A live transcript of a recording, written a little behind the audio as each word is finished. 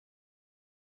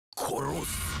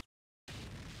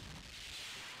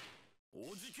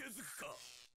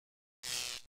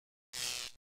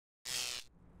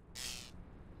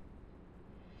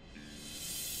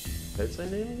Fällt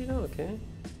sein Leben wieder? Okay.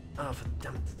 Ah,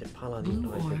 verdammt, der Paladin.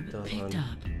 Blue orb picked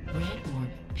up. Red orb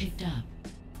picked up.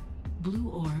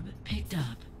 Blue orb picked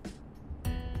up.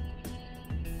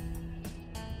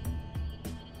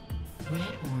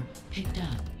 Red orb picked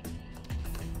up.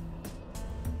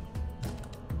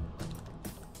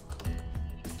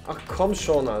 Ach komm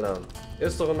schon, Alter. Er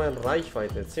ist doch immer in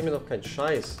Reichweite. Erzähl mir doch keinen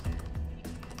Scheiß.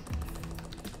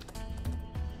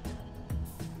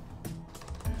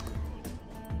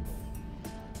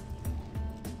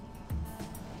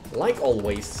 Like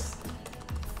always.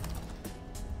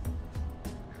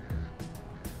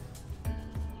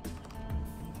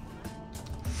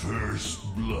 First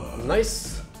blood.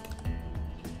 Nice.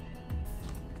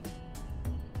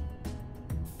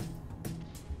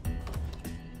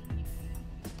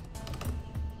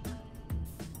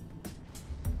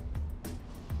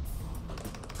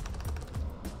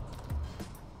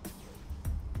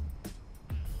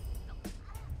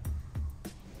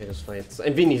 Okay, das war jetzt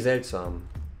ein wenig seltsam.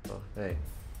 Oh, hey.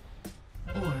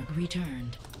 Orb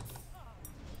returned.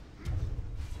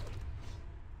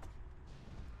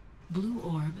 Blue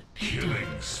orb picked up.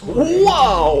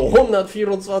 Wow!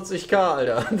 124k,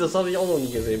 Alter. Das habe ich auch noch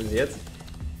nie gesehen bis jetzt.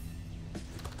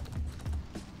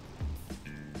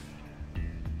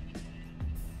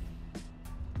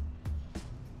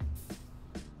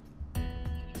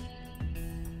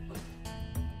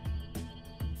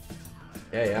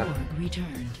 Ja, ja. Orb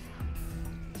returned.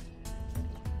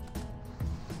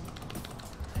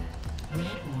 Red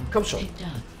orb Komm schon. picked up.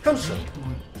 Komm schon. Red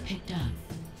orb picked up.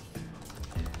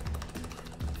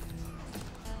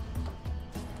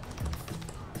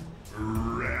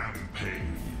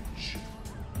 Rampage.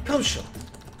 Komm schon.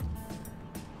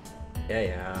 Ja,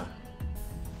 ja.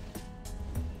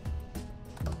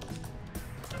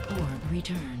 Orb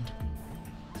returned.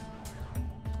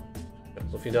 Ja,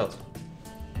 so viel dazu.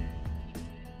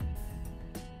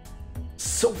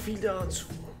 So viel dazu.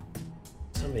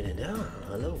 Was haben wir denn da?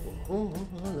 Hallo. Oh,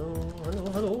 hallo,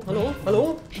 hallo, hallo, hallo,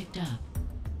 hallo. Picked up.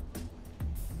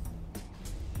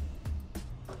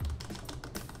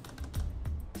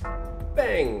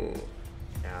 Bang.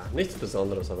 Ja, nichts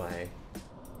Besonderes, aber hey.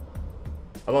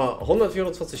 Aber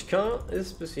 124k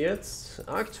ist bis jetzt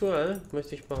aktuell,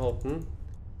 möchte ich behaupten,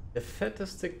 der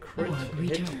fetteste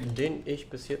Crit-Hit, den ich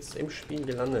bis jetzt im Spiel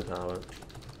gelandet habe.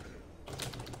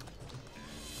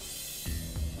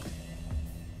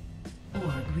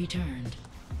 Orb returned.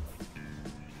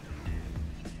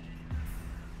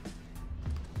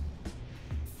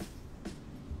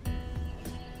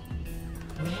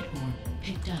 Red orb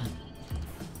picked up.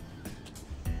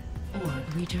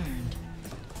 Orb returned.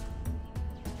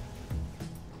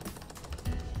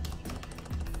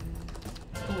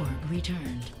 Orb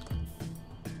returned.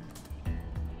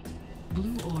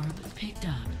 Blue orb picked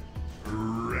up.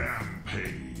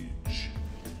 Rampage.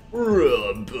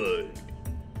 Rampage.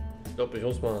 Ich glaube, ich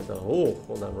muss mal da hoch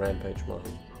und dann Rampage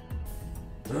machen.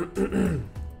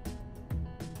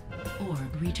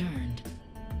 Orb returned.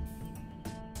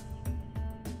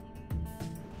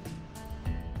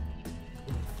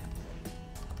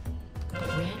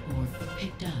 Red orb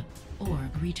picked up.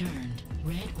 Orb returned.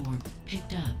 Red orb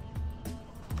picked up.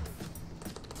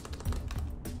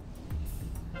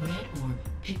 Red orb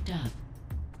picked up.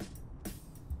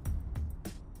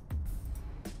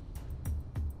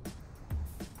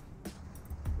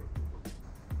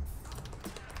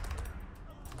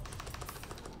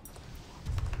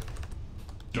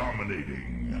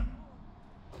 Dominating.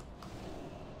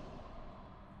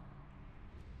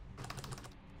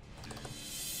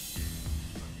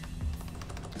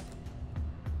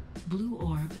 Blue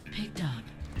orb picked up.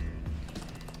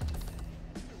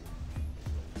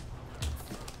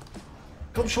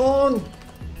 Komm schon!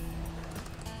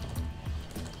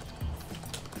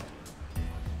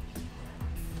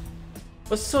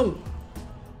 Was zum?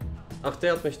 Ach,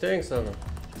 der hat mich Dings, Alter.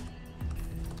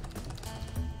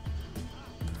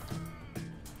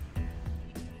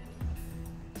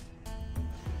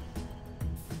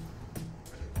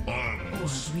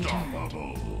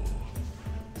 Unstoppable.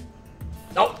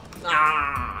 Oh!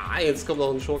 Ah, jetzt kommt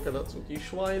noch ein Schurke dazu, die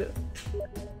Schweine.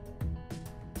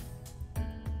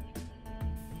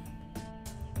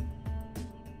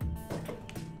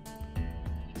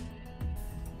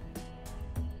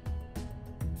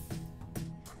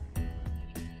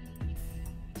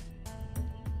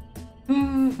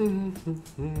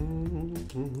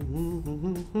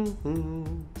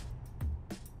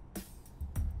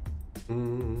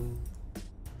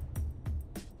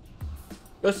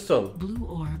 Was zum? Blue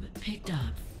orb picked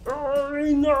up.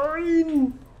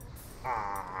 Nein!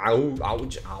 Au,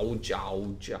 ouch, ouch,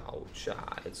 ouch, ouch.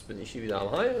 Ah, jetzt bin ich hier wieder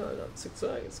am Heilen, Alter.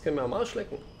 Zickzack, jetzt können wir am Arsch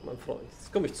lecken, mein Freund.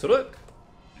 Jetzt komme ich zurück.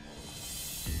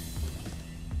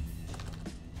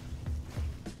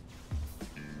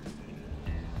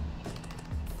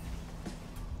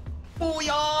 Oh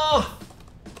ja!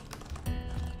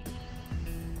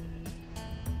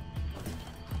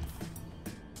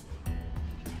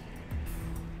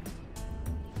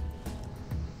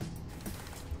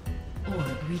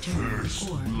 Orb returned.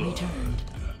 Orb returned.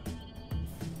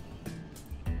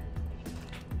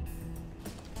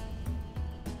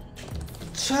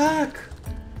 Zack!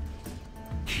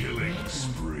 Killing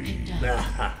spree. Picked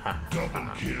up. Double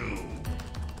kill.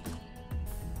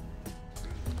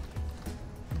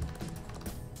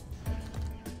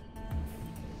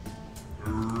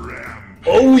 Rampage.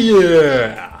 Oh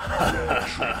yeah!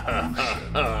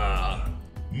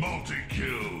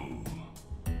 Multi-kill.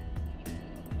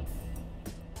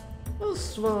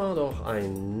 Das war doch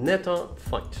ein netter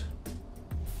Fight.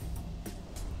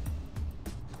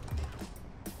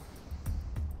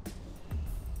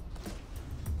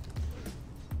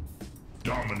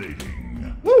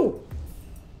 Dominating. Woo!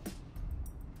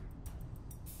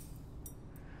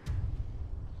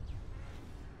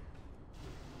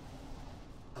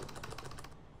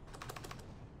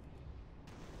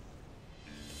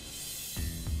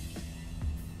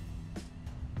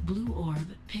 Blue orb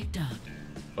picked up.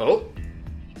 Oh!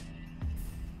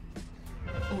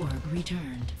 Orb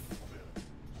returned.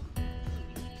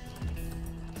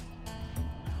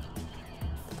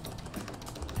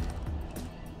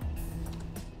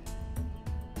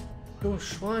 Du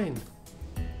Schwein!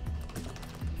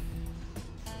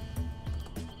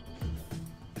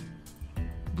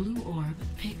 Blue orb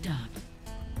picked up.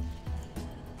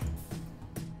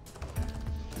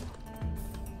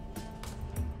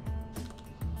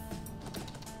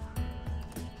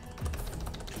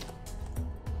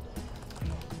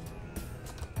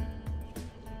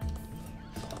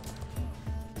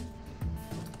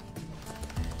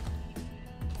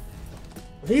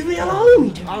 Leave me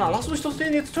alone! Alter, lass mich doch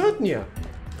den jetzt töten hier!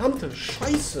 Verdammte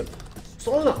Scheiße! Was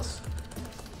soll das?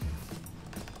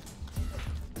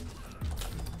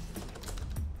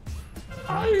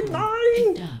 Nein,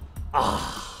 nein! Picked up.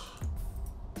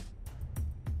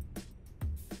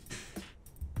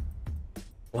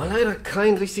 War leider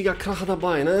kein richtiger Kracher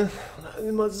dabei, ne?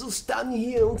 Immer so Stun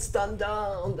hier und Stun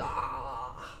da und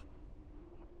da.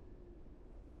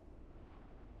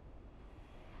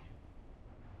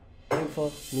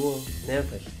 Einfach nur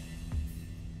nervig.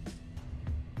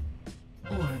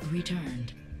 Orb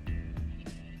returned.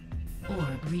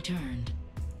 Orb returned.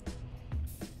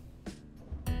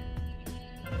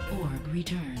 Orb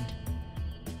returned.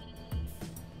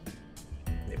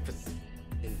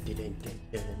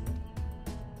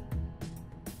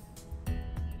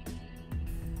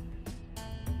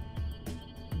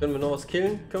 Können wir noch was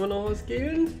killen? Können wir noch was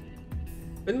killen?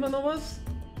 Finden wir noch was?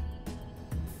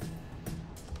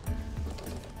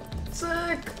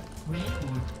 Zack! Red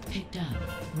orb picked up.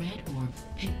 Red orb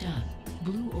picked up.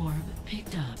 Blue orb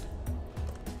picked up.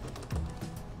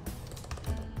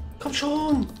 Komm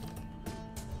schon!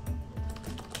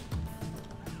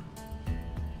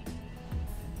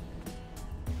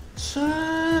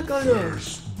 Zack, Alter!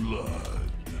 First blood.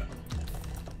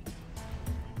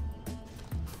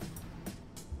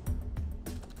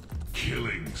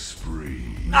 Killing spree.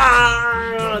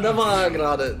 Ah, da war er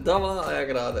gerade, da war er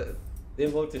gerade.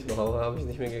 Den wollte ich noch, aber habe ich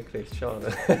nicht mehr gekriegt.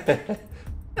 Schade.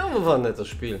 Ja, aber war ein nettes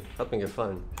Spiel. Hat mir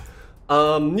gefallen.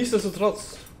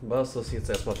 Nichtsdestotrotz war es das jetzt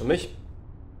erstmal für mich.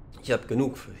 Ich habe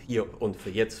genug für hier und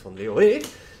für jetzt von WoW.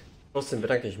 Trotzdem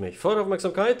bedanke ich mich für eure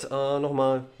Aufmerksamkeit.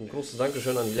 Nochmal ein großes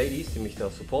Dankeschön an die Ladies, die mich da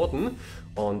supporten.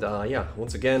 Und ja,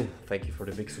 once again, thank you for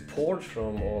the big support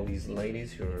from all these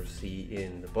ladies you see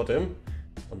in the bottom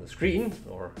on the screen.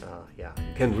 Or yeah,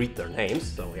 you can read their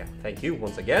names. So yeah, thank you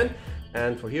once again.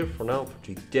 And for now, for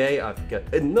today, I've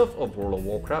got enough of World of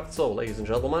Warcraft. So ladies and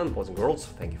gentlemen, boys and girls,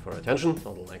 thank you for your attention.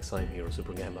 Until next time, here is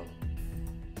Super Gambo.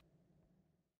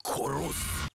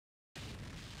 Kurzes.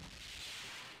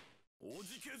 お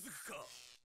じけづくか